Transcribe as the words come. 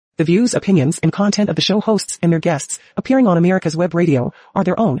The views, opinions, and content of the show hosts and their guests appearing on America's Web Radio are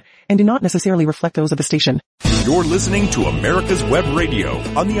their own and do not necessarily reflect those of the station. You're listening to America's Web Radio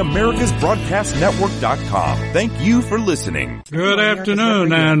on the AmericasBroadcastNetwork.com. Thank you for listening. Good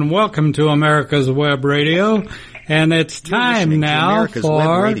afternoon and welcome to America's Web Radio. And it's time now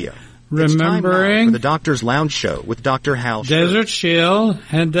for remembering the Doctor's Lounge Show with Dr. Hal Desert Shield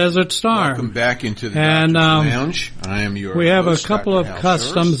and Desert Storm. Welcome back into the Doctor's Lounge. I am your We have host, a couple Dr. of Hal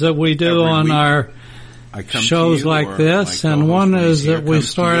customs Shores. that we do Every on week, our shows like this, and one is that we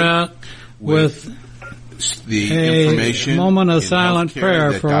start out with the a information moment of silent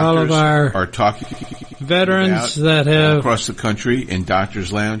prayer for all of our veterans that have across the country in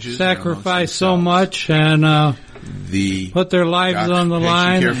doctors' lounges, sacrificed so much and put their lives on the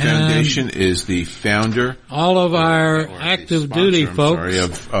line. Care Foundation is the founder. All of our active duty folks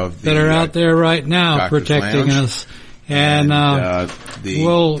that are out there right now protecting us. And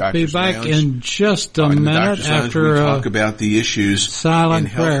we'll be back in just a minute after talk about the issues silent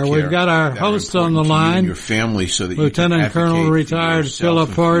prayer. We've got our host on the line, your family, so that Lieutenant Colonel retired Philip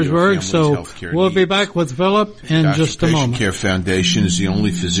Forsberg. So we'll be back with Philip in just a moment. Care Foundation is the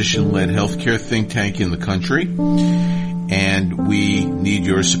only physician-led healthcare think tank in the country, and we need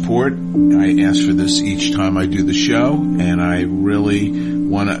your support. I ask for this each time I do the show, and I really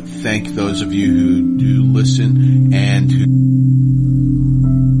want to thank those of you who do listen and who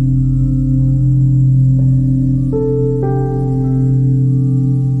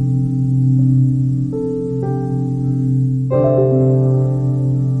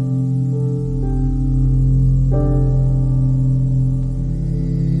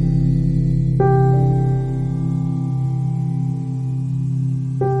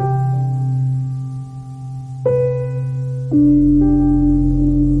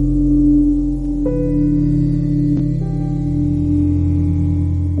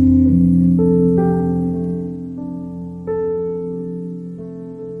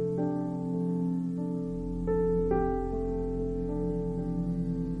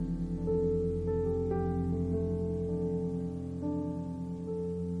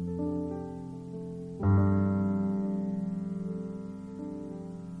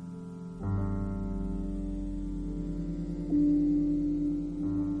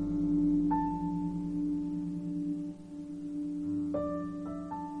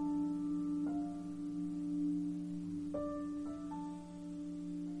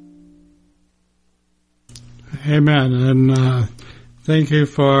Amen. And thank you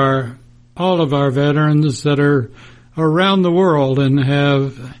for all of our veterans that are around the world and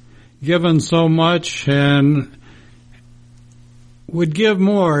have given so much and would give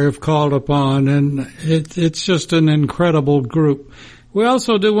more if called upon. And it's just an incredible group. We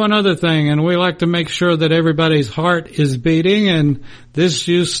also do one other thing, and we like to make sure that everybody's heart is beating. And this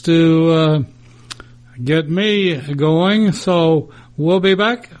used to get me going. So we'll be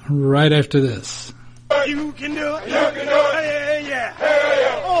back right after this. You can do it. You can do it. Hey, yeah. Hey,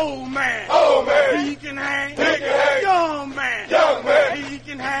 yeah. Old man. Old man. He can hang. He can hang. Young man. Young man. He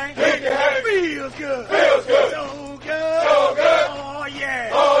can hang. He can hang. Feels good. Feels good. So good. So good. Oh, yeah.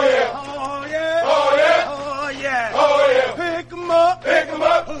 Oh, yeah. Oh, yeah. Oh, yeah. Oh, yeah. Oh, yeah. Pick 'em up. Pick 'em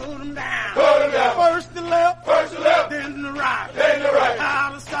up. Put 'em down. Put 'em down. First the left. First the left. Then the right. Then the right.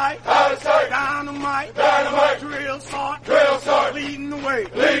 Out of sight. Out of sight. Dynamite. Dynamite. Drill sergeant. Drill sergeant. Leading the way.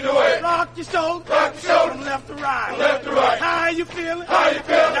 Leading the way. Rock your shoulders. Rock your shoulders. From left to right. From left to right. How you feeling? How you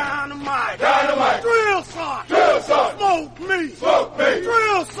feeling? Dynamite. Dynamite. Drill sergeant. Drill sergeant. Smoke me. Smoke me.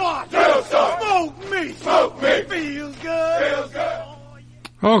 Drill sergeant. Drill sergeant. Smoke me. Smoke me. Feels good. Feels good.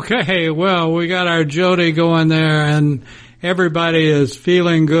 Okay, well, we got our Jody going there, and everybody is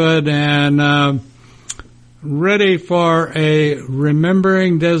feeling good and ready for a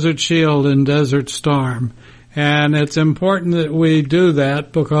Remembering Desert Shield and Desert Storm. And it's important that we do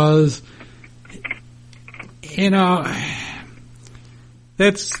that because, you know,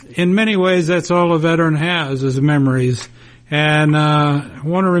 that's, in many ways, that's all a veteran has is memories. And I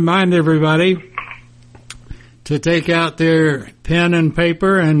want to remind everybody to take out their pen and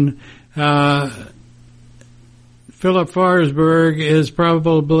paper, and Philip Forsberg is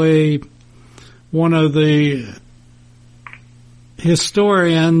probably one of the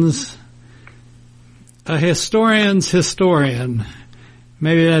historians, a historian's historian.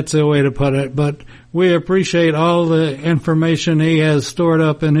 Maybe that's a way to put it, but we appreciate all the information he has stored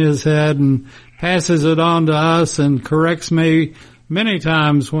up in his head and passes it on to us and corrects me many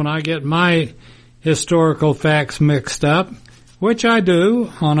times when I get my historical facts mixed up, which I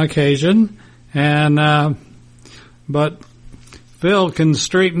do on occasion, and but Phil can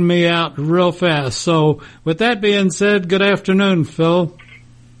straighten me out real fast. So with that being said, good afternoon, Phil.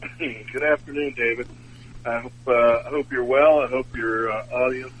 Good afternoon, David. I hope you're well. I hope your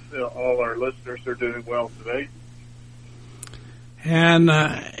audience, all our listeners, are doing well today. And,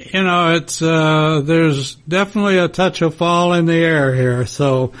 it's, there's definitely a touch of fall in the air here.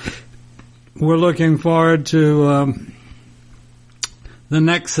 So we're looking forward to, the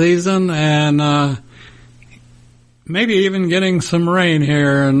next season and, maybe even getting some rain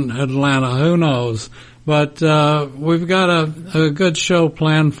here in Atlanta. Who knows? But, we've got a good show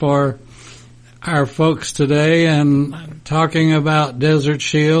planned for our folks today and talking about Desert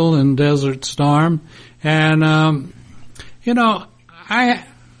Shield and Desert Storm. And,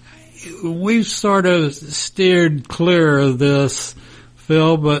 we've sort of steered clear of this,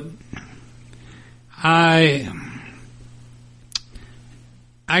 Phil, but I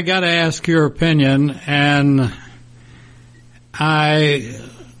gotta ask your opinion, and I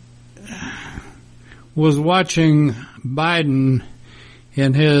was watching Biden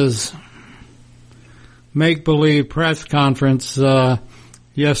in his make-believe press conference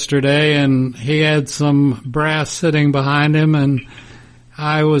yesterday, and he had some brass sitting behind him, and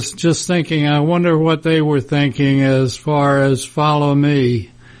I was just thinking, I wonder what they were thinking as far as follow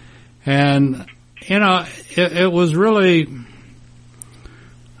me. And, it was really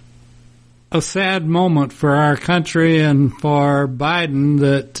a sad moment for our country and for Biden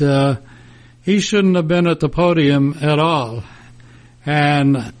that he shouldn't have been at the podium at all.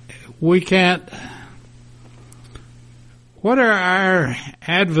 And we can't... What are our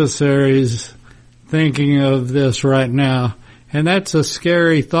adversaries thinking of this right now? And that's a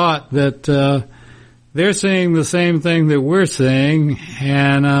scary thought that they're seeing the same thing that we're seeing,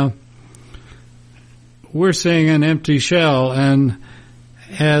 and we're seeing an empty shell. And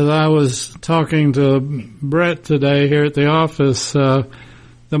as I was talking to Brett today here at the office, the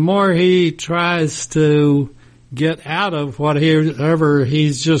more he tries to get out of whatever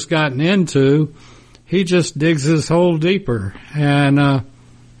he's just gotten into, he just digs his hole deeper. And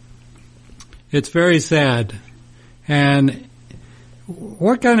it's very sad. And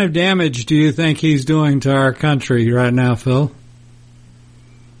what kind of damage do you think he's doing to our country right now, Phil?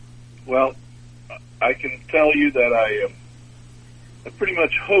 Well, I can tell you that I'm pretty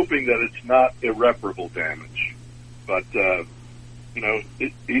much hoping that it's not irreparable damage. But,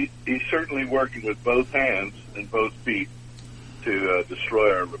 he's certainly working with both hands and both feet to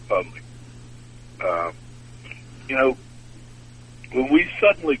destroy our republic. When we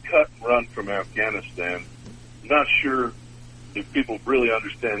suddenly cut and run from Afghanistan, I'm not sure if people really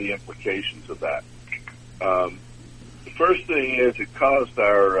understand the implications of that. The first thing is it caused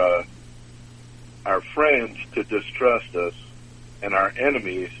our friends to distrust us and our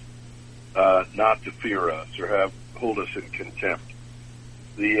enemies not to fear us or hold us in contempt.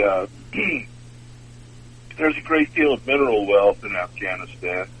 There's a great deal of mineral wealth in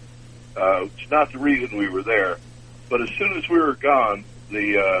Afghanistan. It's not the reason we were there, but as soon as we were gone,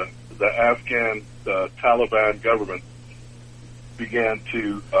 the Afghan Taliban government began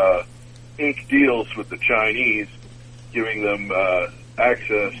to ink deals with the Chinese, giving them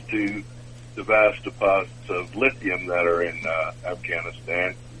access to the vast deposits of lithium that are in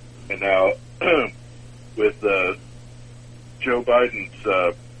Afghanistan. And now, with Joe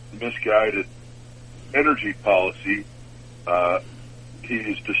Biden's misguided energy policy, he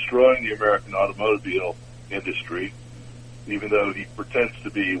is destroying the American automobile industry, even though he pretends to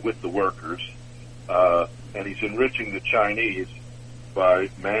be with the workers, and he's enriching the Chinese by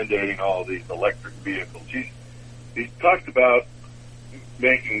mandating all these electric vehicles. He talked about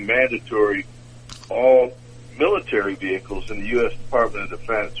making mandatory all military vehicles in the U.S. Department of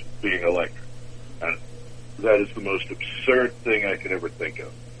Defense being electric. And that is the most absurd thing I could ever think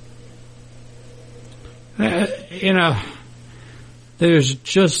of. There's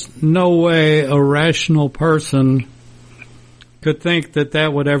just no way a rational person could think that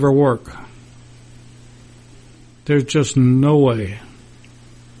that would ever work. There's just no way.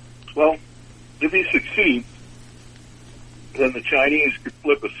 Well, if he succeeds, then the Chinese could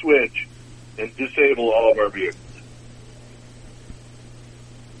flip a switch and disable all of our vehicles.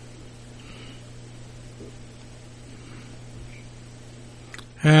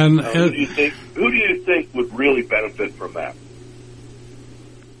 And who do you think would really benefit from that?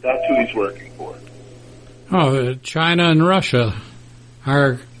 That's who he's working for. Oh, China and Russia,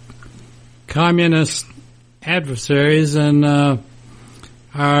 our communist adversaries, and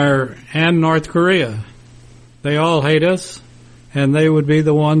North Korea. They all hate us, and they would be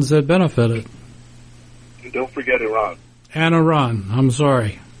the ones that benefited. And don't forget Iran. And Iran, I'm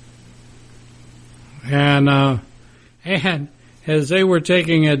sorry. And as they were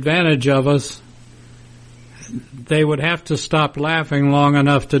taking advantage of us, they would have to stop laughing long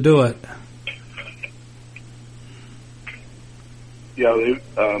enough to do it. Yeah,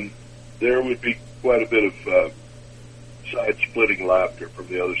 there would be quite a bit of side-splitting laughter from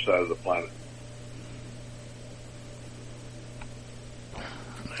the other side of the planet.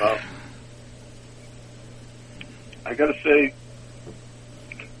 I got to say,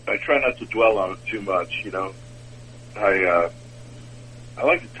 I try not to dwell on it too much. You know, I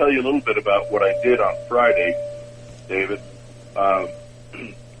like to tell you a little bit about what I did on Friday, David. I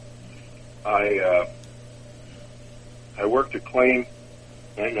worked a claim,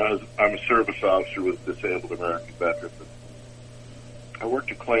 and I'm a service officer with Disabled American Veterans. I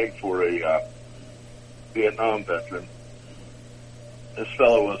worked a claim for a Vietnam veteran. This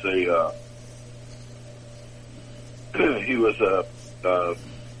fellow was he was a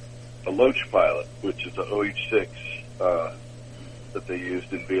Loach pilot, which is a OH-6 that they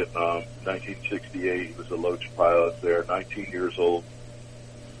used in Vietnam. 1968, he was a Loach pilot there, 19 years old.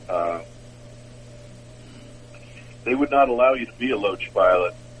 They would not allow you to be a Loach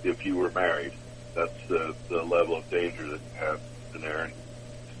pilot if you were married. That's the level of danger that you have in there. And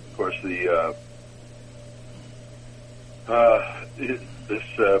of course, this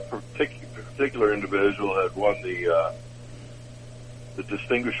particular individual had won the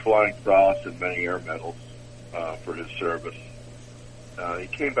Distinguished Flying Cross and many air medals for his service. He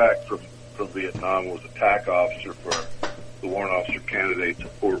came back from Vietnam, was a TAC officer for the warrant officer candidates at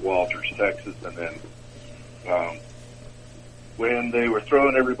Fort Walters, Texas, and then when they were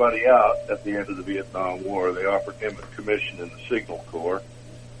throwing everybody out at the end of the Vietnam War, they offered him a commission in the Signal Corps.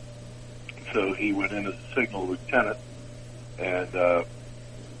 So he went in as a signal lieutenant and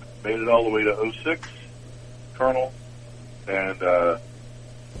made it all the way to 06, colonel, and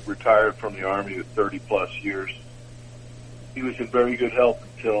retired from the Army with 30-plus years. He was in very good health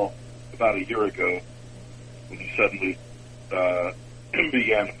until about a year ago when he suddenly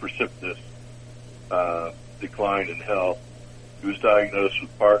began a precipitous decline in health. He was diagnosed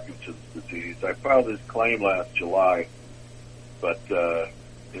with Parkinson's disease. I filed his claim last July, but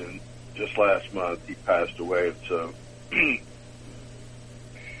just last month he passed away. And so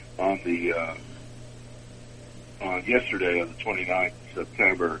on yesterday, on the 29th of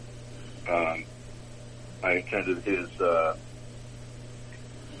September, I attended his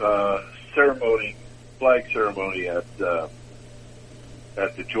flag ceremony at the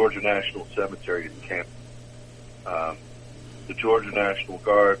Georgia National Cemetery in Camp. The Georgia National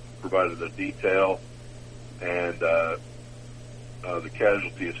Guard provided a detail, and the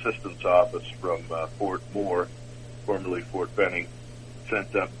Casualty Assistance Office from Fort Moore, formerly Fort Benning,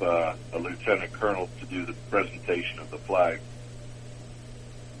 sent up a lieutenant colonel to do the presentation of the flag.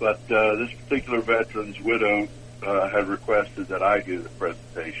 But this particular veteran's widow had requested that I do the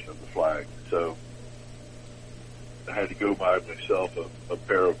presentation of the flag, so I had to go buy myself a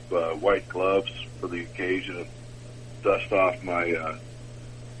pair of white gloves for the occasion and dust off my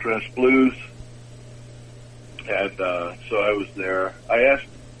dress blues. And so I was there. I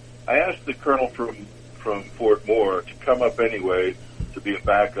asked the colonel from Fort Moore to come up anyway to be a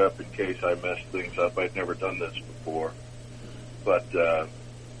backup in case I messed things up. I'd never done this before, but I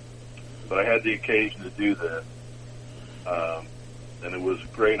had the occasion to do this, and it was a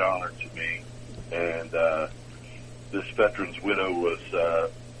great honor to me. And this veteran's widow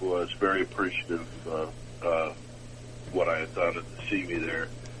was very appreciative of what I had done to see me there.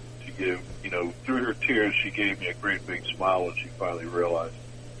 She gave, through her tears, she gave me a great big smile when she finally realized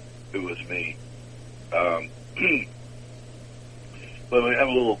it was me. But we have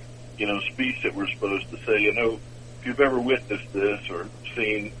a little, speech that we're supposed to say. If you've ever witnessed this or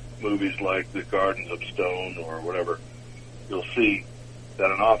seen movies like The Gardens of Stone or whatever, you'll see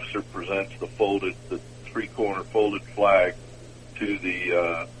that an officer presents the three-corner folded flag to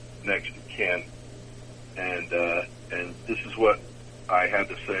the next of kin, and this is what I had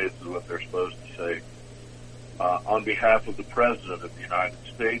to say. This is what they're supposed to say. On behalf of the President of the United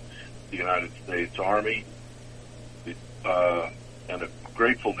States, the United States Army, and a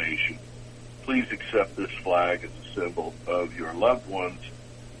grateful nation, please accept this flag as a symbol of your loved one's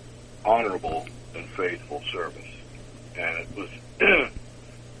honorable and faithful service. And it was a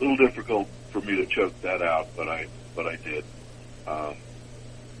little difficult for me to choke that out, but I did. And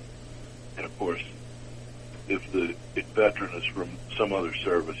of course, if the veteran is from some other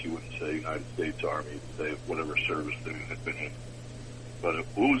service, you wouldn't say United States Army, you'd say whatever service they had been in. But it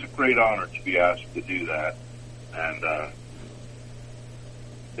was a great honor to be asked to do that. And,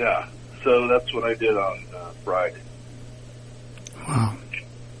 so that's what I did on Friday. Wow.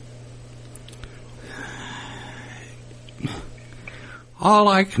 All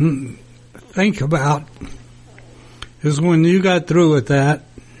I can think about is when you got through with that,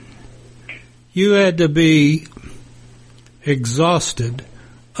 you had to be exhausted,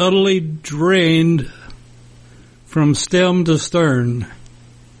 utterly drained from stem to stern.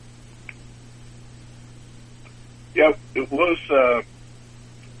 Yeah, it was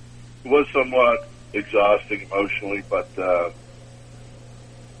somewhat exhausting emotionally, but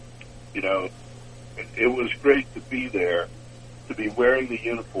you know, it was great to be there, to be wearing the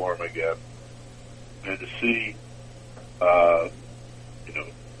uniform again, and to see, you know,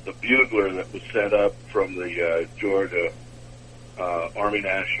 the bugler that was set up from the Georgia Army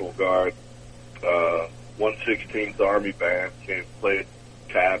National Guard, 116th Army Band came played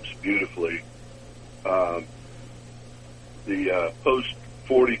taps beautifully. The Post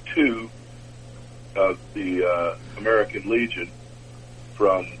 42 of the American Legion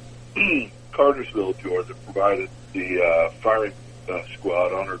from Cartersville, Georgia, provided the firing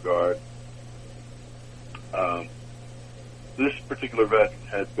squad honor guard. This particular veteran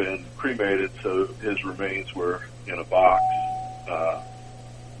had been cremated, so his remains were in a box.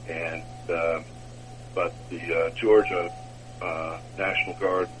 But the Georgia National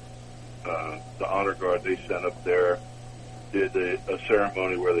Guard, the honor guard, they sent up there, did a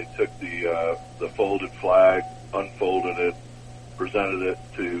ceremony where they took the folded flag, unfolded it, presented it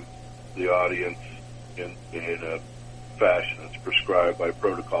to the audience in a fashion that's prescribed by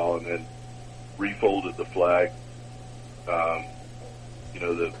protocol, and then refolded the flag. You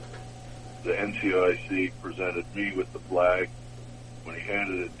know, the NCOIC presented me with the flag. When he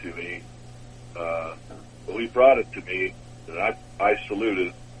handed it to me, well, he brought it to me, and I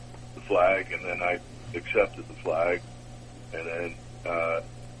saluted the flag, and then I accepted the flag, and then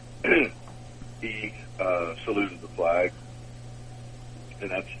he saluted the flag,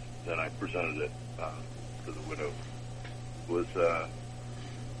 and then I presented it to the widow.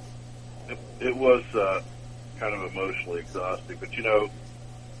 It was kind of emotionally exhausting, but you know,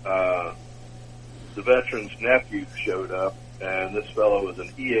 the veteran's nephew showed up, and this fellow was an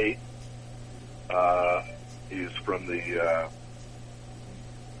E8. He's from the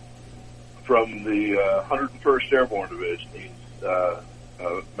 101st Airborne Division. He's a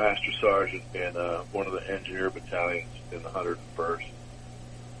master sergeant in one of the engineer battalions in the 101st,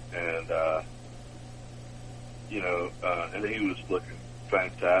 and you know, and he was looking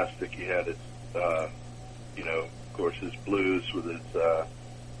fantastic. He had his, you know, of course, his blues with his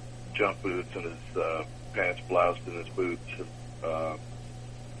jump boots and his pants bloused in his boots. And,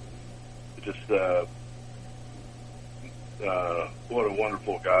 what a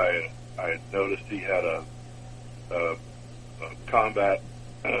wonderful guy. I had noticed he had a combat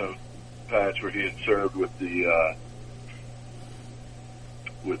patch where he had served with the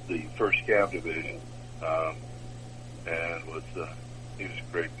 1st Cav Division, and he was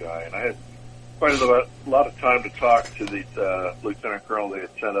a great guy. And I had quite a lot of time to talk to these Lieutenant Colonel they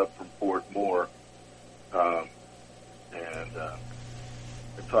had sent up from Fort Moore, and I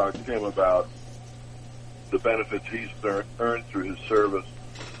talked to him about the benefits he's earned through his service,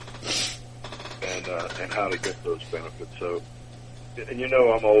 and how to get those benefits. So, and you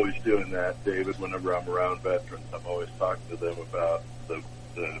know, I'm always doing that, David. Whenever I'm around veterans, I'm always talking to them about the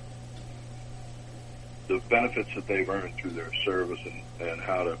benefits that they've earned through their service, and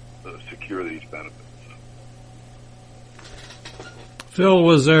how to secure these benefits. Phil,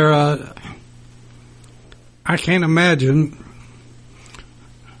 was there I can't imagine,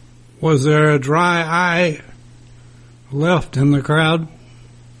 was there a dry eye left in the crowd?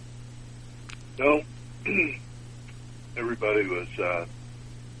 No. Everybody was,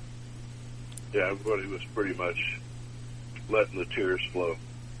 everybody was pretty much letting the tears flow.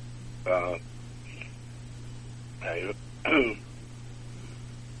 But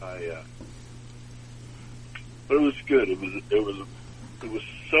it was good. It was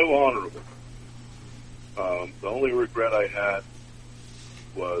so honorable. The only regret I had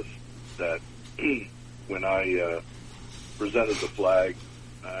was that when I presented the flag,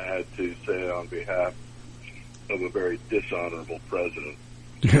 I had to say it on behalf of a very dishonorable president.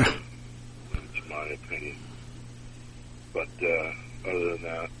 Yeah. That's my opinion. But other than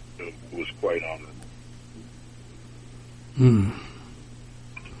that, it was quite honorable.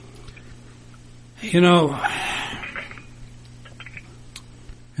 You know,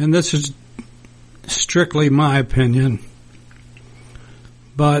 and this is strictly my opinion,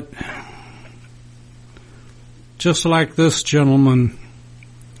 but just like this gentleman,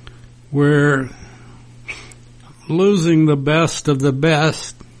 we're losing the best of the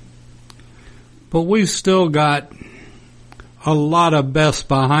best, but we've still got a lot of best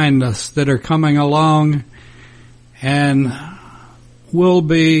behind us that are coming along and will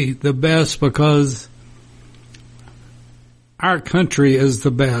be the best because our country is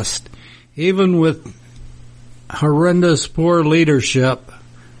the best. Even with horrendous poor leadership,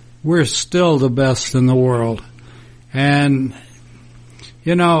 we're still the best in the world. And,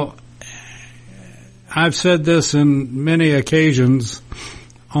 you know, I've said this in many occasions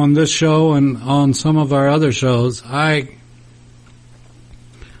on this show and on some of our other shows. I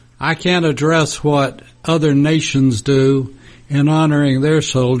can't address what other nations do in honoring their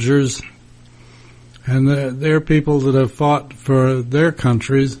soldiers and their people that have fought for their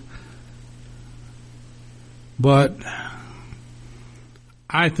countries. But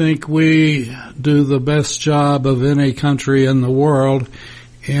I think we do the best job of any country in the world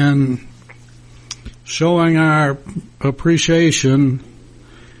in showing our appreciation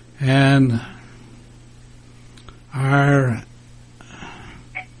and our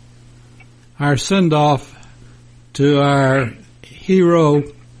send-off to our hero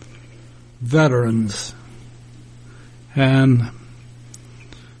veterans. And,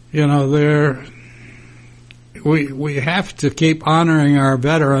 you know, we have to keep honoring our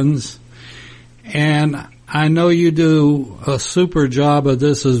veterans, and I know you do a super job of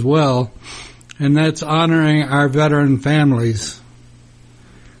this as well, and that's honoring our veteran families.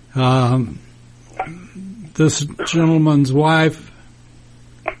 This gentleman's wife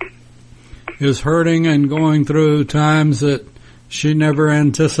is hurting and going through times that she never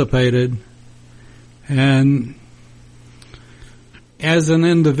anticipated. And as an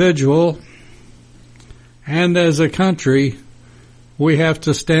individual and as a country, we have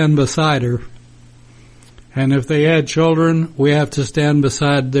to stand beside her. And if they had children, we have to stand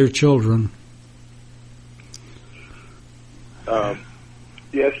beside their children.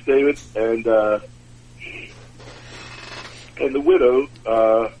 Yes, David, and the widow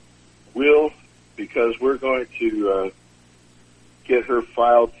will, because we're going to get her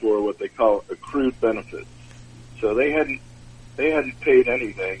filed for what they call accrued benefits. So they hadn't paid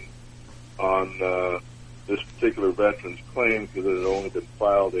anything on this particular veteran's claim because it had only been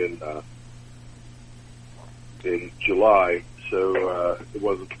filed in July, so it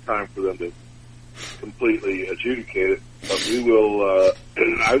wasn't time for them to completely adjudicate it. But we will,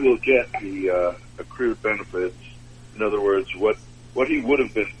 I will get the accrued benefits. In other words, what he would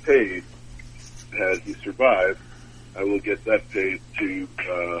have been paid had he survived, I will get that paid to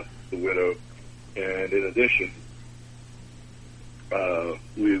the widow. And in addition,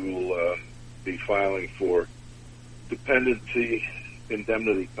 we will be filing for dependency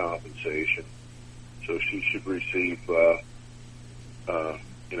indemnity compensation. So she should receive,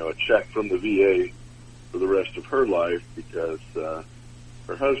 a check from the VA for the rest of her life because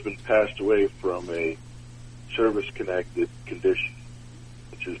her husband passed away from a service-connected condition,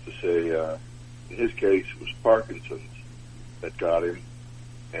 which is to say, in his case, it was Parkinson's that got him,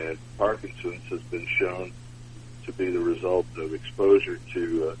 and Parkinson's has been shown to be the result of exposure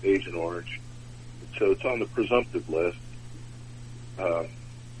to Agent Orange. So it's on the presumptive list.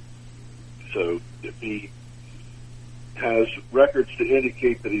 So if he has records to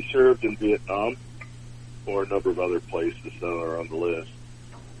indicate that he served in Vietnam or a number of other places that are on the list,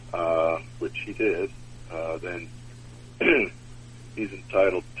 which he did, then he's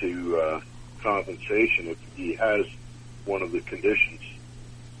entitled to compensation if he has one of the conditions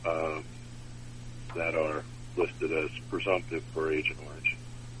that are listed as presumptive for Agent Orange.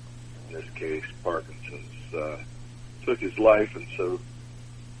 In this case, Parkinson's took his life, and so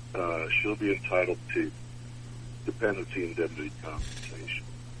she'll be entitled to dependency indemnity compensation.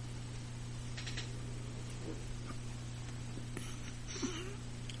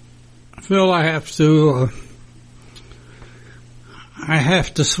 Phil, I have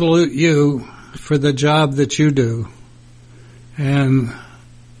to salute you for the job that you do. And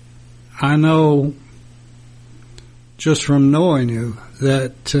I know just from knowing you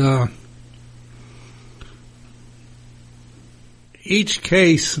that each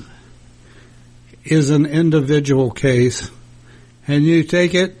case is an individual case, and you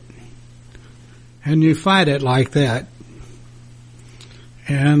take it and you fight it like that.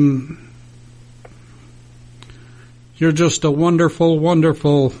 And you're just a wonderful,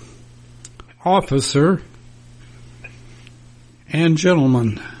 wonderful officer and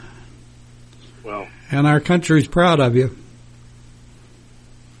gentleman. Well, and our country's proud of you.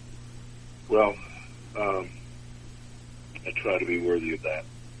 Well, I try to be worthy of that.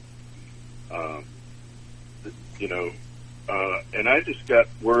 And I just got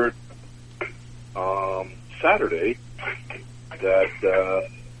word Saturday that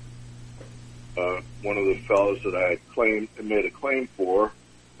one of the fellows that I had made a claim for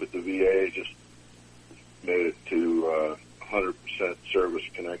with the VA just made it to 100% service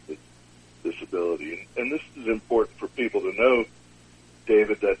connected. disability. And this is important for people to know,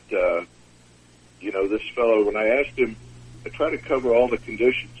 David, that, this fellow, when I asked him, I try to cover all the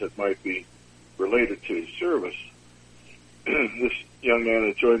conditions that might be related to his service. This young man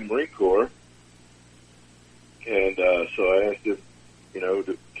had joined the Marine Corps, and so I asked him,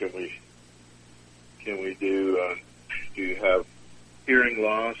 can we do you have hearing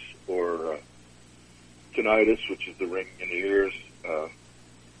loss or tinnitus, which is the ringing in the ears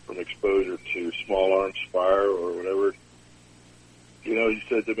from exposure to small arms fire or whatever? He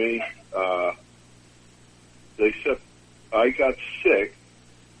said to me, I got sick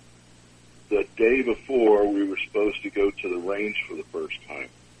the day before we were supposed to go to the range for the first time.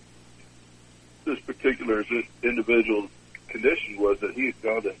 This particular individual's condition was that he had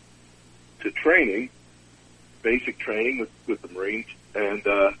gone to training, basic training with the Marines, and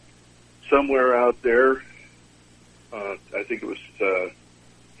somewhere out there, I think it was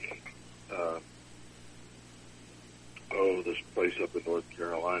this place up in North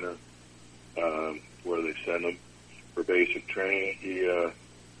Carolina, where they send them for basic training.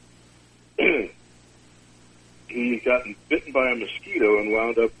 He got bitten by a mosquito and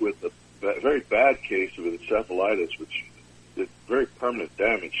wound up with a very bad case of encephalitis, which did very permanent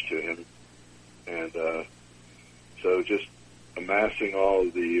damage to him. And so just amassing all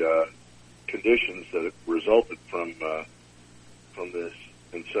of the conditions that resulted from this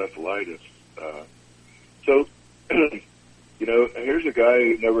encephalitis. So, here's a guy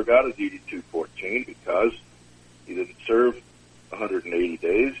who never got a DD-214 because he didn't serve 180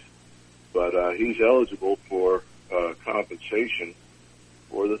 days, but he's eligible for compensation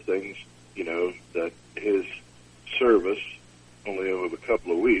for the things, that his service, only of a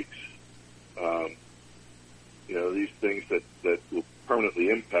couple of weeks, these things that will permanently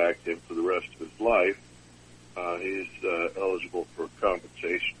impact him for the rest of his life, he's eligible for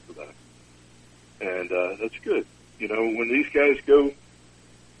compensation for that. And that's good. When these guys go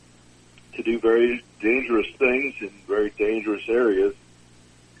to do very dangerous things in very dangerous areas,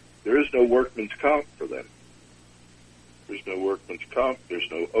 there is no workman's comp for them. There's no workman's comp. There's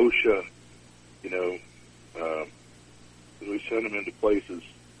no OSHA. We send them into places,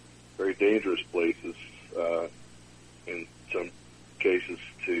 very dangerous places, in some cases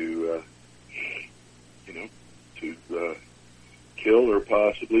to kill or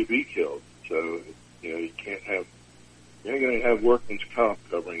possibly be killed. So, you ain't going to have workman's comp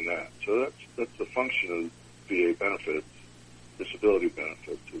covering that. So that's the function of VA benefits, disability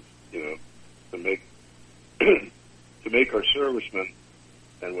benefits, is, to make our servicemen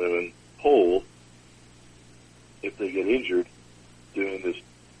and women whole if they get injured doing this,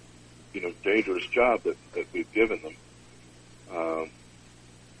 dangerous job that we've given them.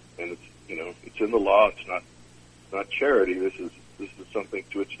 And it's in the law. It's not charity. This is something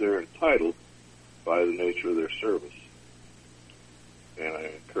to which they're entitled by the nature of their service. And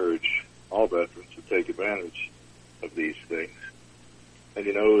I encourage all veterans to take advantage of these things. And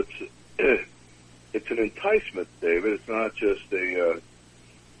it's an enticement, David. It's not just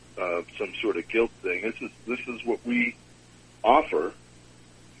some sort of guilt thing. This is what we offer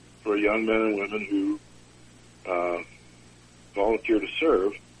for young men and women who volunteer to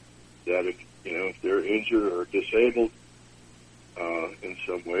serve. That if they're injured or disabled in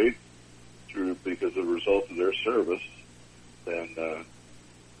some way because of the result of their service, then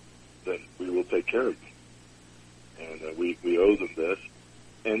we will take care of them, and we owe them this.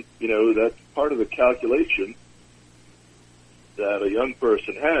 And that's part of the calculation that a young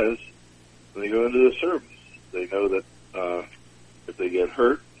person has when they go into the service. They know that if they get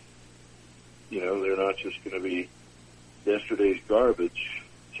hurt, they're not just going to be yesterday's garbage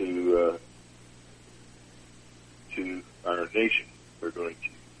to our nation. We're going to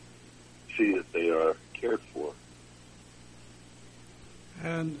see that they are cared for.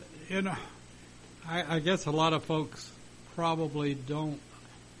 And, I guess a lot of folks probably don't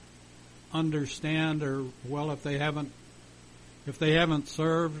understand, or, well, if they haven't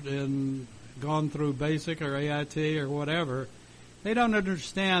served and gone through basic or AIT or whatever, they don't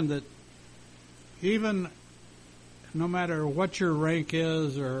understand that even no matter what your rank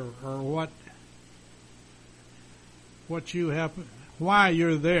is or what you have, why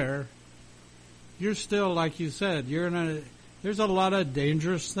you're there, you're still, like you said, there's a lot of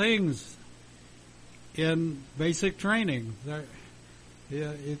dangerous things in basic training.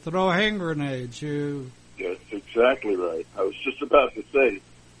 You throw hand grenades. Yes, exactly right. I was just about to say,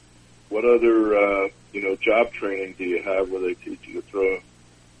 what other, job training do you have where they teach you to throw,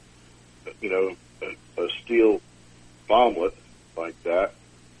 a steel bomblet like that?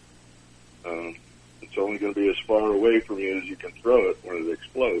 It's only going to be as far away from you as you can throw it when it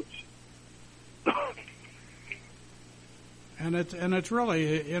explodes. And it's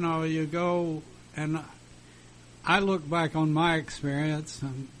really, you go, and I look back on my experience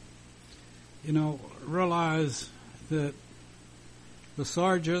and, realize that the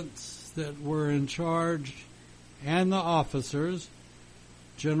sergeants that were in charge and the officers,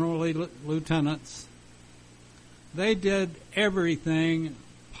 generally lieutenants, they did everything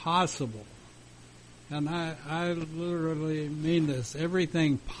possible. And I literally mean this,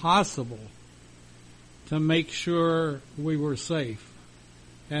 everything possible to make sure we were safe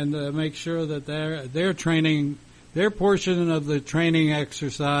and to make sure that their training, their portion of the training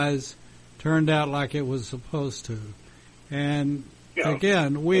exercise turned out like it was supposed to. And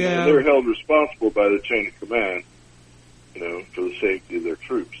again, they're held responsible by the chain of command, for the safety of their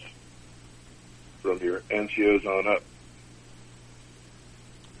troops from your NCOs on up.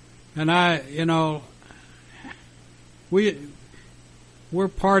 And we're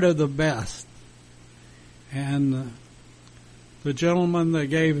part of the best. And the gentleman that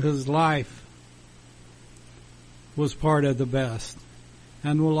gave his life was part of the best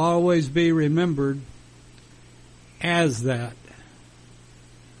and will always be remembered as that.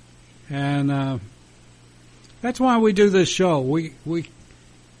 And that's why we do this show. We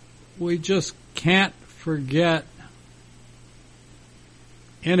just can't forget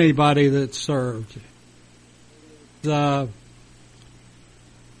anybody that served. The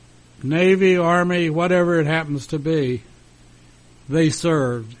Navy, Army, whatever it happens to be, they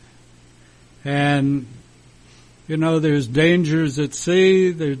served. And, there's dangers at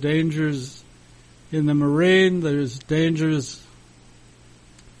sea, there's dangers in the Marine, there's dangers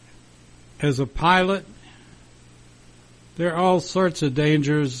as a pilot. There are all sorts of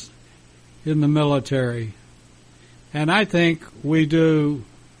dangers in the military. And I think we do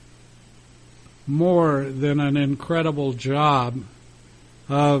more than an incredible job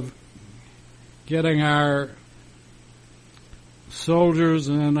of getting our soldiers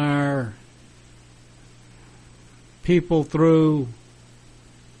and our people through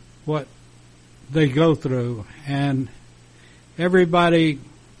what they go through. And everybody,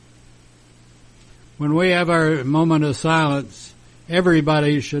 when we have our moment of silence,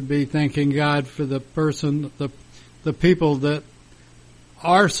 everybody should be thanking God for the person, the people that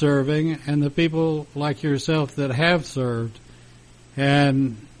are serving and the people like yourself that have served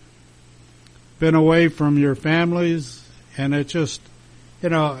and been away from your families. And it's just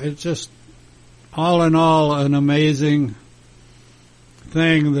all in all an amazing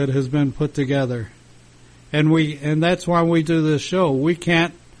thing that has been put together. And that's why we do this show. We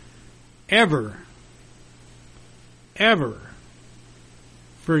can't ever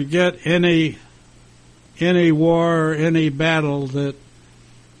forget any war or any battle that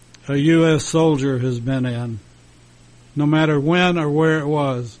a U.S. soldier has been in. No matter when or where it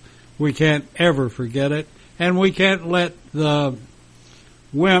was, we can't ever forget it. And we can't let the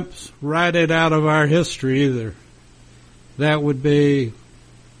wimps write it out of our history either. That would be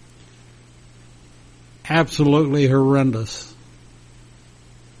absolutely horrendous.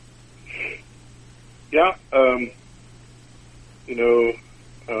 Yeah,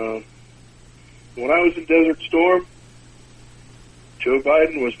 when I was in Desert Storm, Joe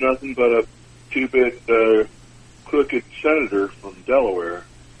Biden was nothing but a two-bit crooked senator from Delaware.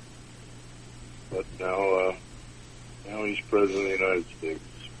 But now he's president of the United States.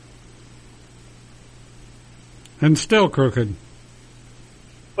 And still crooked.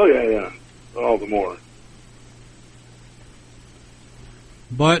 Oh, yeah. All the more.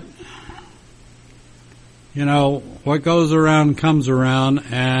 But, what goes around comes around,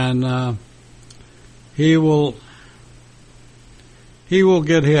 and he will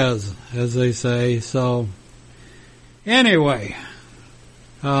get his, as they say. So, anyway,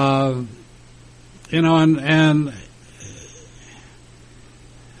 and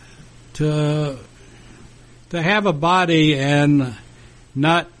to have a body and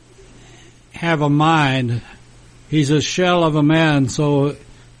not have a mind, he's a shell of a man, so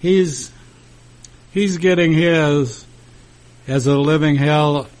he's getting his as a living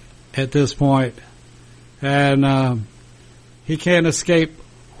hell at this point. And he can't escape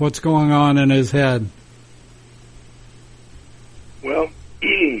what's going on in his head. Well,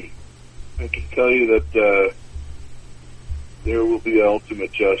 I can tell you that there will be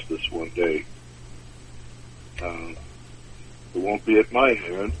ultimate justice one day. It won't be at my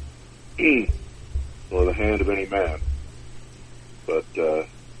hand or the hand of any man, but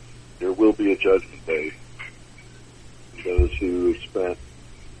there will be a judgment day. Those who have spent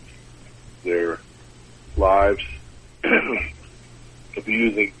their lives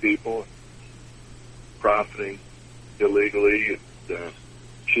abusing people, profiting illegally, and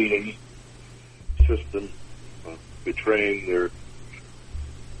cheating system, betraying their,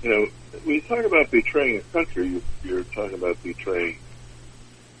 when you talk about betraying a country, you're talking about betraying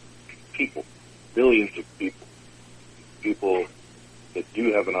people, millions of people that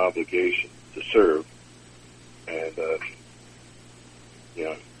do have an obligation to serve. And,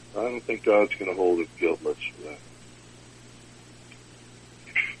 I don't think God's going to hold it guiltless for that.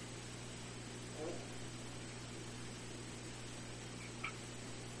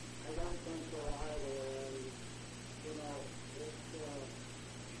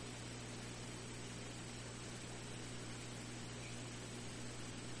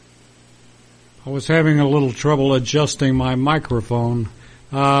 I was having a little trouble adjusting my microphone.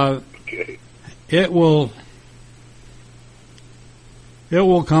 Okay. It will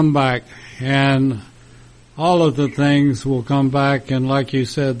come back, and all of the things will come back, and like you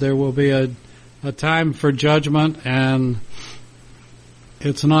said, there will be a time for judgment, and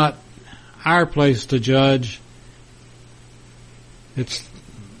it's not our place to judge. It's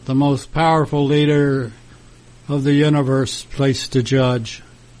the most powerful leader of the universe place to judge.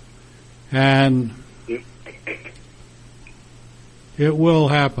 And it will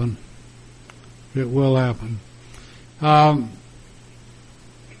happen. It will happen. My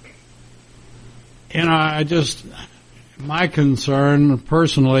concern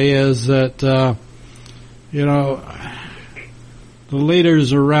personally is that, the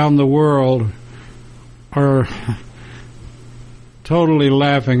leaders around the world are totally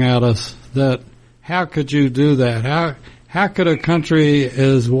laughing at us. That how could you do that? How could a country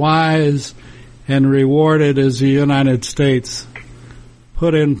as wise and rewarded as the United States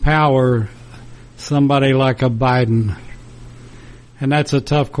put in power somebody like a Biden? And that's a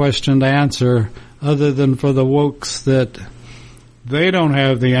tough question to answer, other than for the wokes that they don't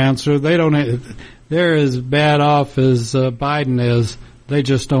have the answer. They're as bad off as Biden is. They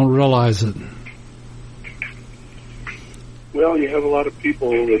just don't realize it. Well, you have a lot of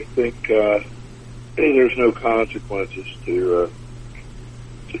people that think there's no consequences to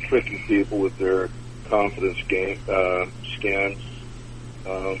tricking people with their confidence scams,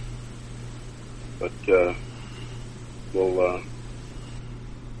 but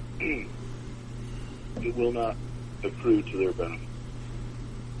it will not accrue to their benefit.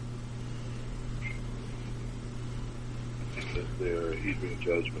 Because they're heaping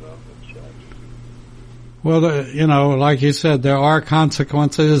judgment on themselves. Well, like you said, there are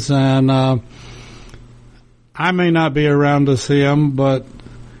consequences, and I may not be around to see them, but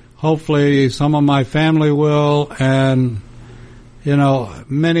hopefully some of my family will, and,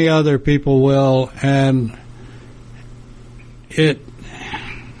 many other people will, and it's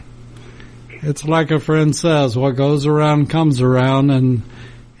like a friend says, what goes around comes around,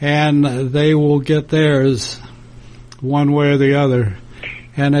 and they will get theirs one way or the other.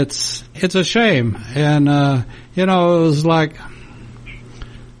 And it's a shame. And, it was like,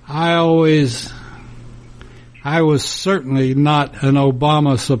 I was certainly not an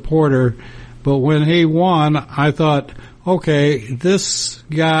Obama supporter, but when he won, I thought, okay, this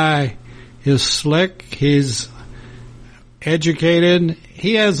guy is slick, he's educated,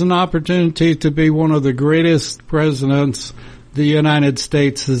 he has an opportunity to be one of the greatest presidents the United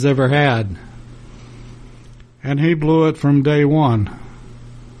States has ever had. And he blew it from day one.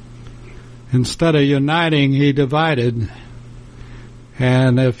 Instead of uniting, he divided.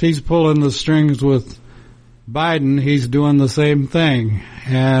 And if he's pulling the strings with Biden, he's doing the same thing.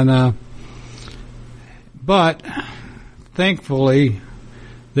 And but thankfully,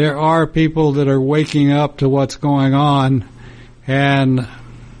 there are people that are waking up to what's going on, and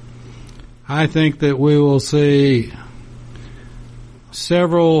I think that we will see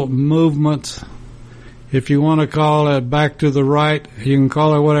several movements. If you want to call it back to the right, you can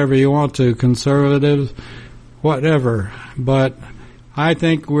call it whatever you want to, conservative, whatever. But I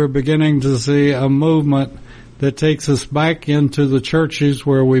think we're beginning to see a movement that takes us back into the churches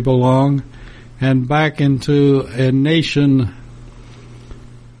where we belong and back into a nation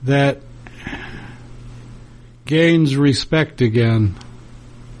that gains respect again.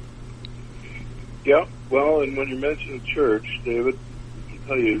 Yeah, well, and when you mention church, David, I can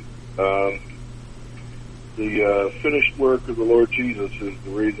tell you, the finished work of the Lord Jesus is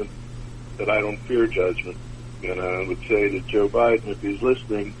the reason that I don't fear judgment. And I would say to Joe Biden, if he's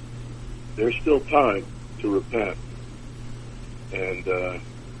listening, there's still time to repent and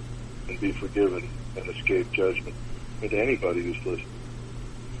be forgiven and escape judgment. And to anybody who's listening,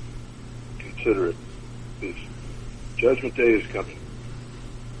 consider it, because Judgment Day is coming.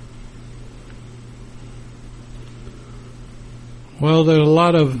 Well, there's a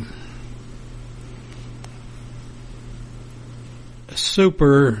lot of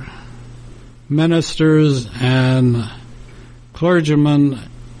super ministers and clergymen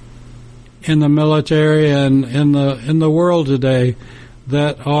in the military and in the world today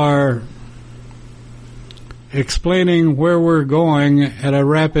that are explaining where we're going at a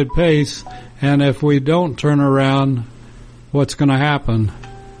rapid pace, and if we don't turn around, what's going to happen.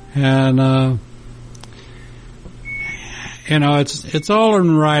 And it's all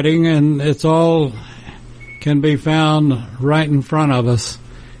in writing, and it's all can be found right in front of us.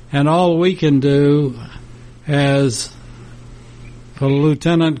 And all we can do as a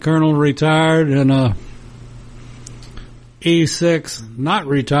lieutenant colonel retired and a E6 not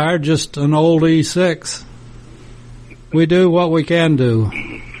retired, just an old E6, we do what we can do.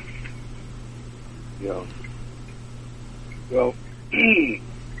 Yeah. Well,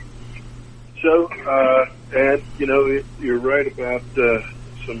 so, and, you're right about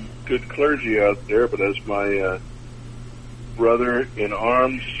some good clergy out there, but as my brother in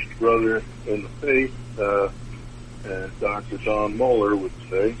arms, brother in the faith, and Dr. Don Moeller would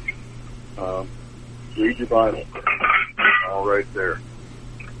say, read your Bible. All right there.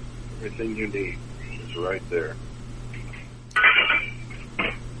 Everything you need is right there.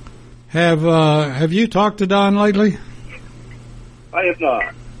 Have you talked to Don lately? I have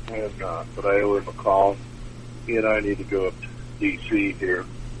not, but I owe him a call. He and I need to go up to D.C. here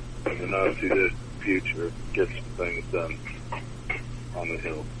in the not-too-distant future, get some things done on the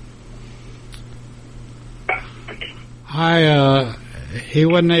Hill. He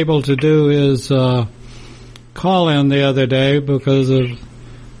wasn't able to do his call-in the other day because of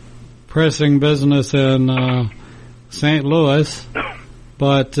pressing business in St. Louis,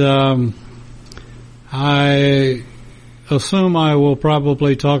 but I assume I will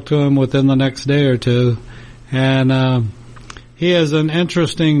probably talk to him within the next day or two. And he is an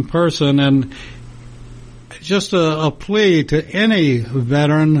interesting person, and just a plea to any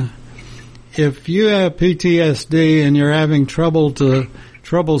veteran: if you have PTSD and you're having trouble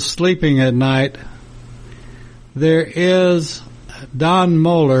sleeping at night, there is Don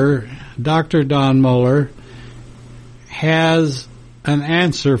Moeller. Dr. Don Moeller has an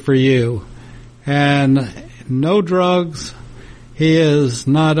answer for you, and no drugs. He is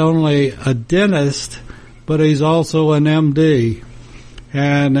not only a dentist, but he's also an MD,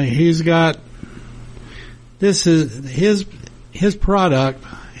 and he's got this is his product.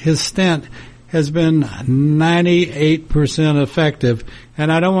 His stent has been 98% effective, and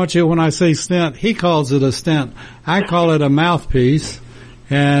I don't want you, when I say stent, he calls it a stent. I call it a mouthpiece,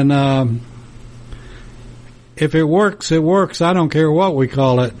 and if it works, it works. I don't care what we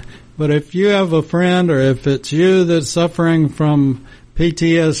call it. But if you have a friend, or if it's you that's suffering from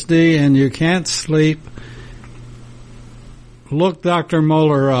PTSD and you can't sleep, look Dr.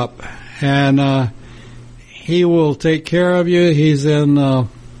 Moeller up, and he will take care of you. He's in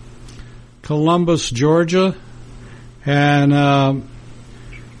Columbus, Georgia, and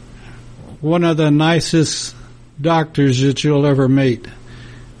one of the nicest doctors that you'll ever meet,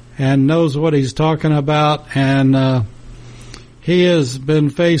 and knows what he's talking about. And he has been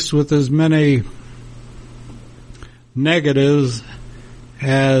faced with as many negatives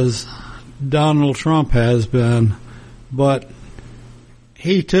as Donald Trump has been, but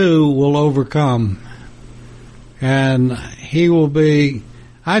he too will overcome, and he will be,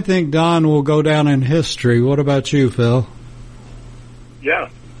 I think Don will go down in history. What about you, Phil? Yeah,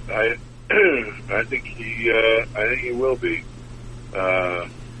 I think he will be,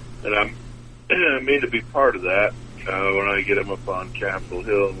 and I mean to be part of that when I get him up on Capitol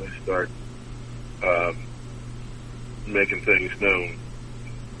Hill and we start making things known,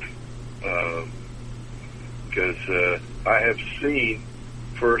 because I have seen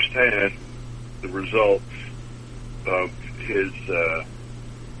firsthand the results of his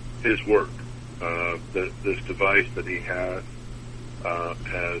work. This device that he has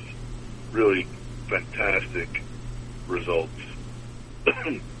really fantastic results.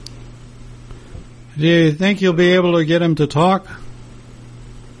 Do you think you'll be able to get him to talk?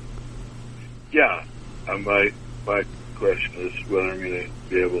 Yeah. My question is whether I'm going to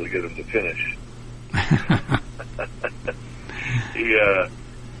be able to get him to finish.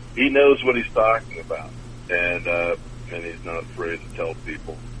 He knows what he's talking about, and he's not afraid to tell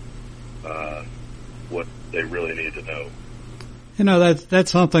people what they really need to know. You know,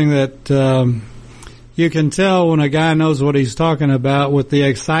 that's something that you can tell when a guy knows what he's talking about with the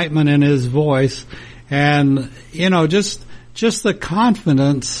excitement in his voice, and just the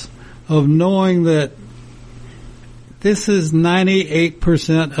confidence of knowing that this is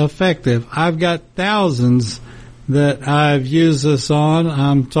 98% effective. I've got thousands that I've used this on.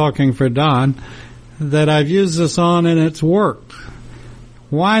 I'm talking for Don, that I've used this on, and it's worked.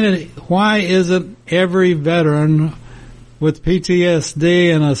 why isn't every veteran with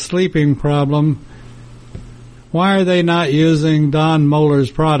PTSD and a sleeping problem, why are they not using Don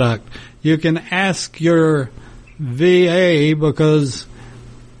Moeller's product? You can ask your VA because,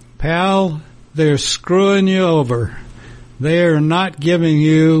 pal, they're screwing you over. They are not giving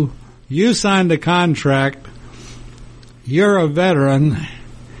you signed a contract, you're a veteran,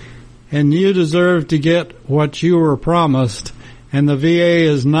 and you deserve to get what you were promised, and the VA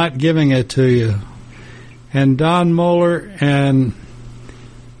is not giving it to you. And Don Moeller and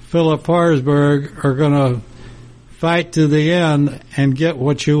Philip Forsberg are going to fight to the end and get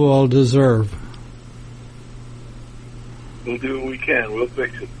what you all deserve. We'll do what we can. We'll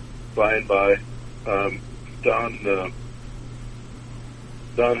fix it by and by. Don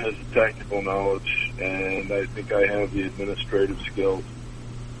has the technical knowledge, and I think I have the administrative skills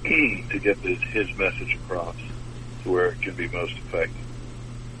to get his message across to where it can be most effective.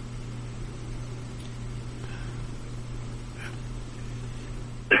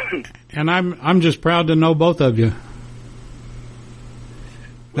 And I'm just proud to know both of you.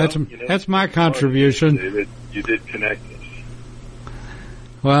 That's my contribution. David, you did connect us.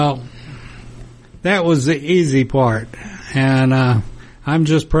 Well, that was the easy part, and I'm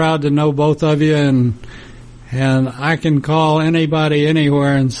just proud to know both of you, and I can call anybody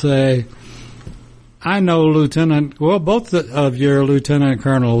anywhere and say, I know both of your lieutenant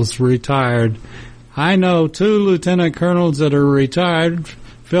colonels retired. I know 2 lieutenant colonels that are retired,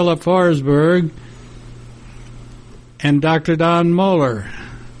 Philip Forsberg and Dr. Don Moeller,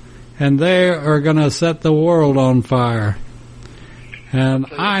 and they are going to set the world on fire. And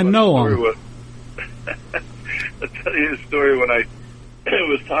I know them. I'll tell you a story when I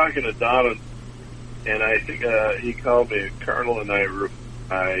was talking to Don, and I think he called me a colonel, and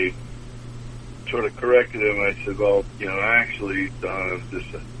I sort of corrected him. I said, well, actually, Don, I'm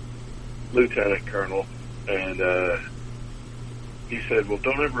just a lieutenant colonel. And he said, well,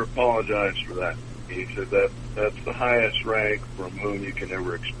 don't ever apologize for that. He said that's the highest rank from whom you can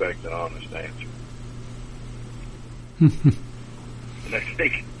ever expect an honest answer. And I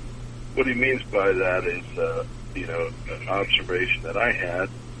think what he means by that is, an observation that I had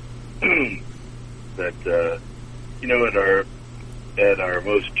that, at our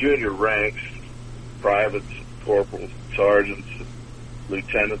most junior ranks, privates, corporals, sergeants,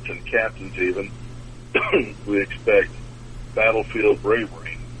 lieutenants, and captains even, we expect battlefield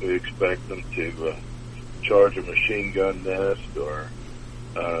bravery. We expect them to charge a machine gun nest or,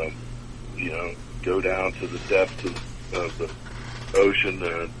 go down to the depths of the ocean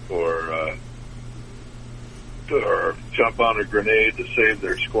or jump on a grenade to save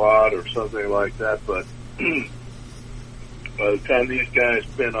their squad or something like that. But by the time these guys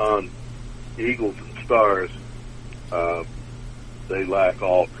spin on Eagles and Stars, they lack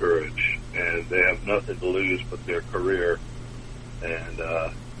all courage, and they have nothing to lose but their career. And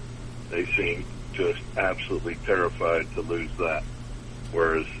they seem just absolutely terrified to lose that.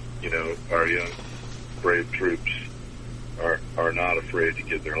 Whereas, our young, brave troops are not afraid to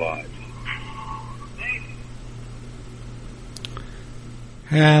give their lives.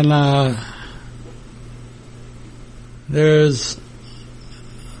 And there's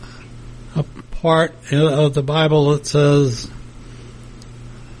a part of the Bible that says,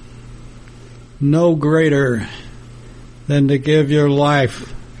 no greater than to give your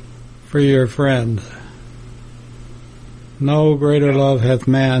life for your friend. No greater love hath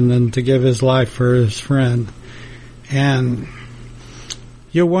man than to give his life for his friend. And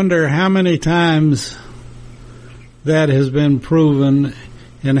you wonder how many times that has been proven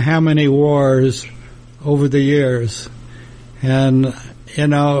in how many wars over the years. And,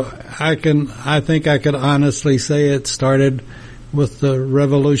 I think I could honestly say it started with the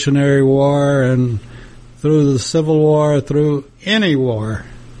Revolutionary War and through the Civil War, through any war.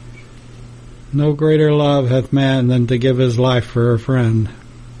 No greater love hath man than to give his life for a friend.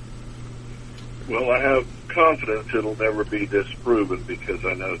 Well, I have confidence it'll never be disproven because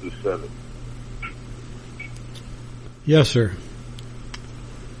I know who said it. Yes, sir.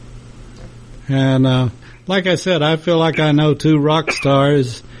 And like I said, I feel like I know 2 rock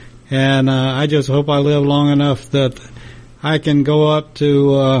stars, and I just hope I live long enough that I can go up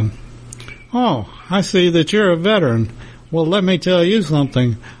to, I see that you're a veteran. Well, let me tell you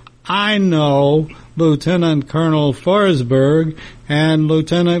something. I know Lieutenant Colonel Forsberg and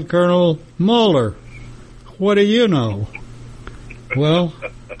Lieutenant Colonel Moeller. What do you know? Well,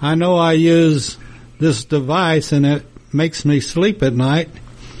 I know I use this device and it makes me sleep at night.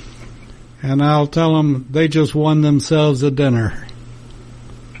 And I'll tell them they just won themselves a dinner.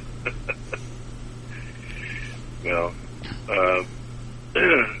 Well,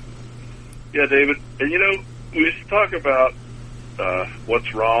 Yeah, David. And, we used to talk about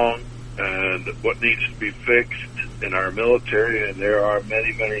what's wrong and what needs to be fixed in our military, and there are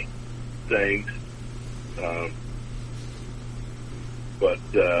many, many things. But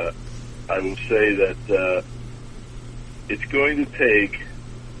I will say that it's going to take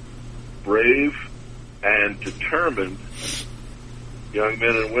brave and determined young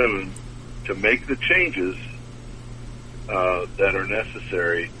men and women to make the changes that are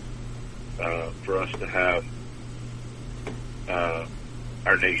necessary for us to have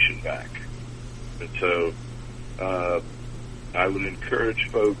our nation back. And so I would encourage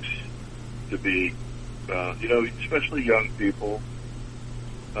folks to be, especially young people.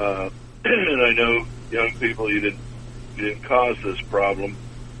 And I know young people, you didn't cause this problem,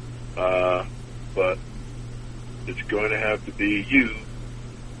 but it's going to have to be you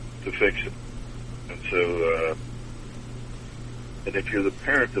to fix it. And so, and if you're the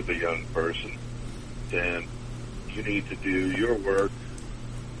parent of a young person, then you need to do your work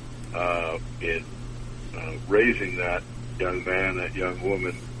in raising that young man, that young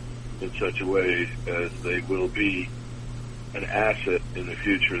woman in such a way as they will be an asset in the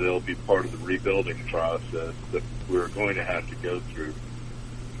future. They'll be part of the rebuilding process that we're going to have to go through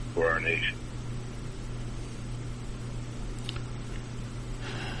for our nation.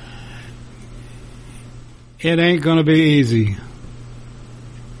 It ain't going to be easy.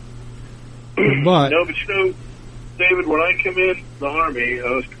 But no, but David, when I came in the Army,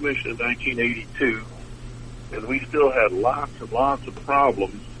 I was commissioned in 1982, and we still had lots and lots of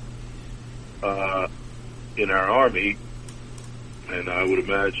problems in our Army, and I would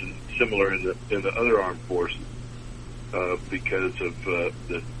imagine similar in the other armed forces because of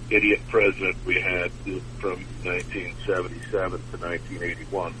the idiot president we had from 1977 to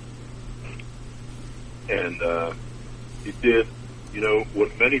 1981. And he did,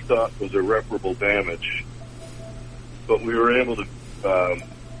 what many thought was irreparable damage, but we were able to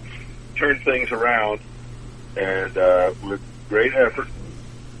turn things around, and with great effort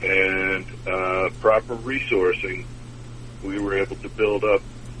and proper resourcing, we were able to build up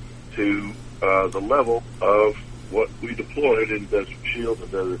to the level of what we deployed in Desert Shield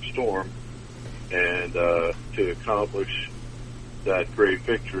and Desert Storm, and to accomplish that great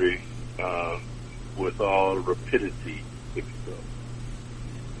victory with all rapidity, if you will.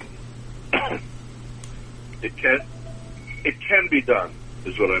 It can be done,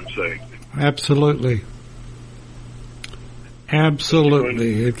 is what I'm saying. Absolutely.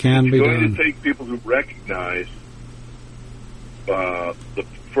 Absolutely, it can be done. It's going to take people who recognize,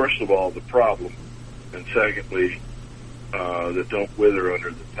 first of all, the problem, and secondly, that don't wither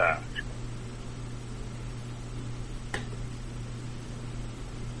under the task.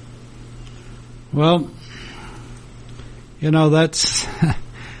 Well, that's,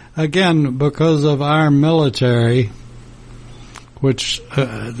 again, because of our military, which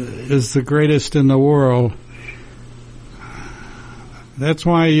is the greatest in the world. That's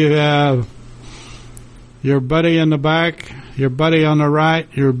why you have your buddy in the back, your buddy on the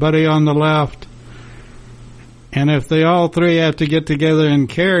right, your buddy on the left. And if they all three have to get together and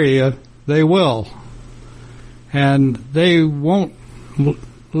carry you, they will. And they won't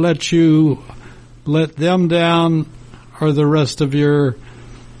let you let them down or the rest of your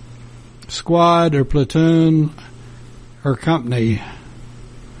squad or platoon or company.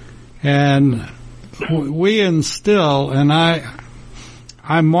 And we instill, and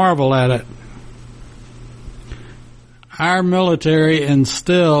I marvel at it, our military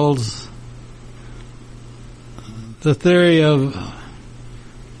instills the theory of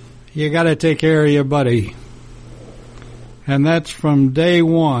you got to take care of your buddy. And that's from day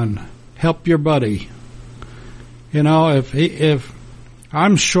one. Help your buddy. If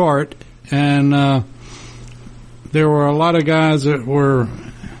I'm short, and there were a lot of guys that were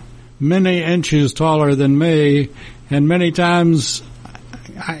many inches taller than me, and many times,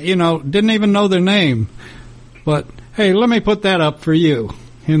 didn't even know their name. But hey, let me put that up for you,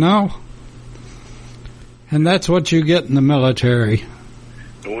 And that's what you get in the military.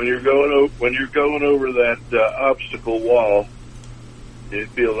 And when you're going over that obstacle wall, you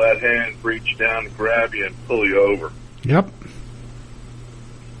feel that hand reach down and grab you and pull you over. Yep.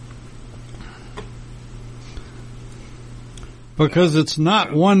 Because it's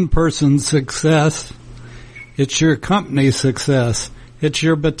not one person's success, it's your company's success. It's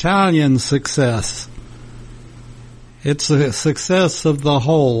your battalion's success. It's the success of the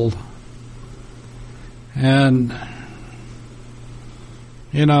whole. And,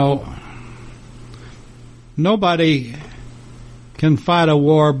 nobody can fight a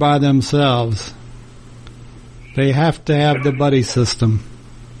war by themselves. They have to have the buddy system.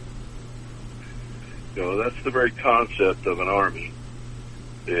 That's the very concept of an army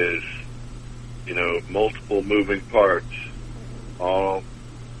is, multiple moving parts, all,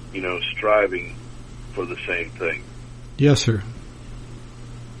 striving for the same thing. Yes, sir.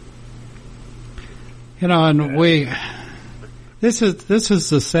 And this is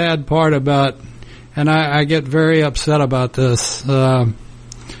the sad part about, and I get very upset about this.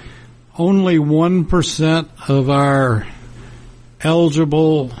 Only 1% of our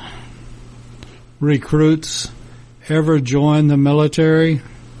eligible recruits ever join the military.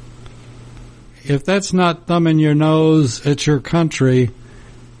 If that's not thumbing your nose at your country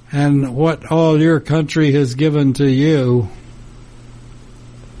and what all your country has given to you,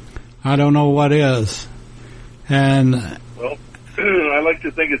 I don't know what is. And well, I like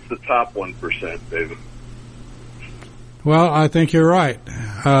to think it's the top 1%, David. Well, I think you're right.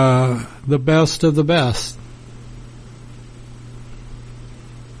 The best of the best.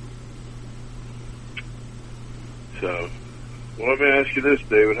 So, well, let me ask you this,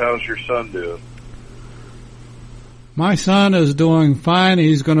 David. How's your son doing? My son is doing fine.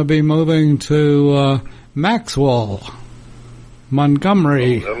 He's going to be moving to Maxwell,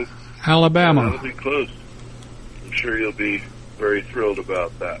 Montgomery, Alabama. That'll be close. I'm sure you'll be very thrilled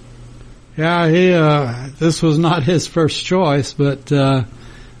about that. Yeah, this was not his first choice, but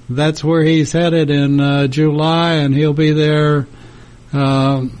that's where he's headed in July, and he'll be there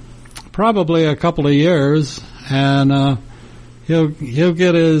probably a couple of years, and he'll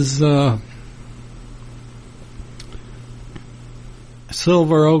get his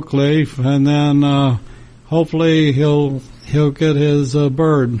silver oak leaf, and then hopefully he'll get his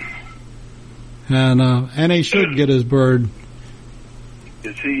bird, and he should get his bird.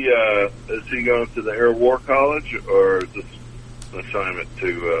 Is he going to the Air War College, or is this an assignment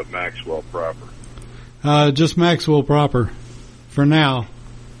to Maxwell proper? Just Maxwell proper for now.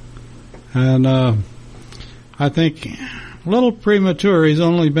 And I think a little premature. He's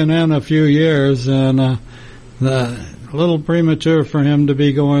only been in a few years, and a little premature for him to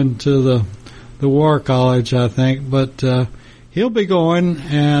be going to the War College, I think. But he'll be going,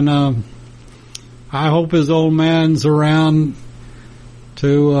 and I hope his old man's around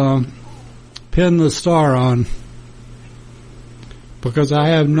to pin the star on, because I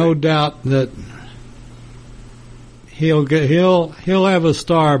have no doubt that he'll have a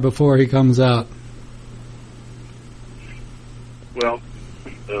star before he comes out. Well,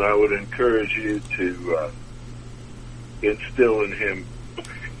 and I would encourage you to instill in him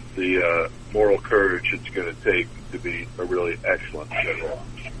the moral courage it's going to take to be a really excellent general.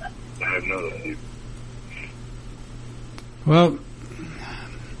 I know that you. Well,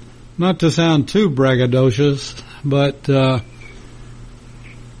 not to sound too braggadocious, but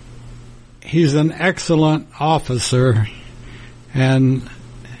he's an excellent officer and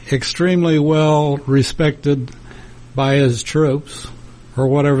extremely well respected by his troops, or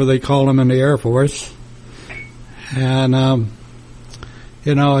whatever they call him in the Air Force. And,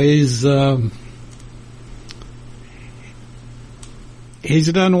 he's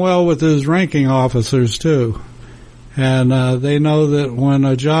done well with his ranking officers too. And they know that when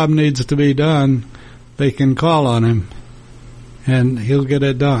a job needs to be done, they can call on him, and he'll get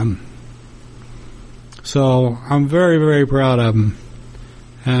it done. So I'm very, very proud of him.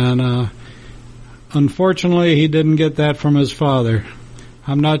 And unfortunately, he didn't get that from his father.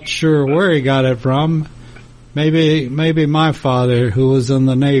 I'm not sure where he got it from. Maybe my father, who was in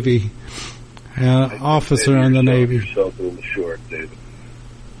the Navy, officer in the Navy. Yourself a little short, David.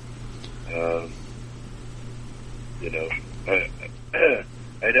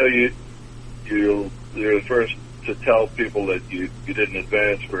 I know you're the first to tell people that you didn't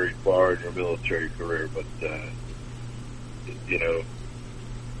advance very far in your military career, but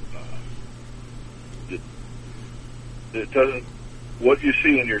it doesn't. What you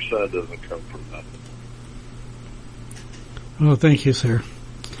see in your son doesn't come from nothing. Oh, thank you, sir.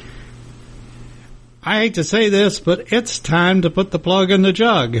 I hate to say this, but it's time to put the plug in the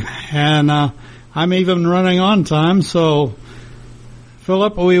jug, and I'm even running on time, so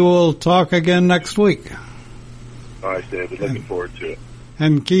Philip, we will talk again next week. All right, David, looking forward to it.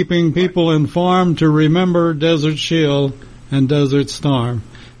 And keeping people informed to remember Desert Shield and Desert Storm.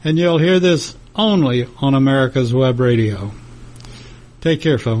 And you'll hear this only on America's Web Radio. Take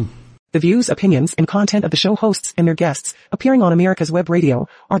care, Phil. The views, opinions, and content of the show hosts and their guests appearing on America's Web Radio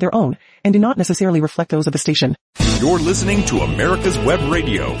are their own and do not necessarily reflect those of the station. You're listening to America's Web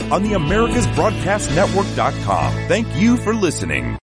Radio on the AmericasBroadcastNetwork.com. Thank you for listening.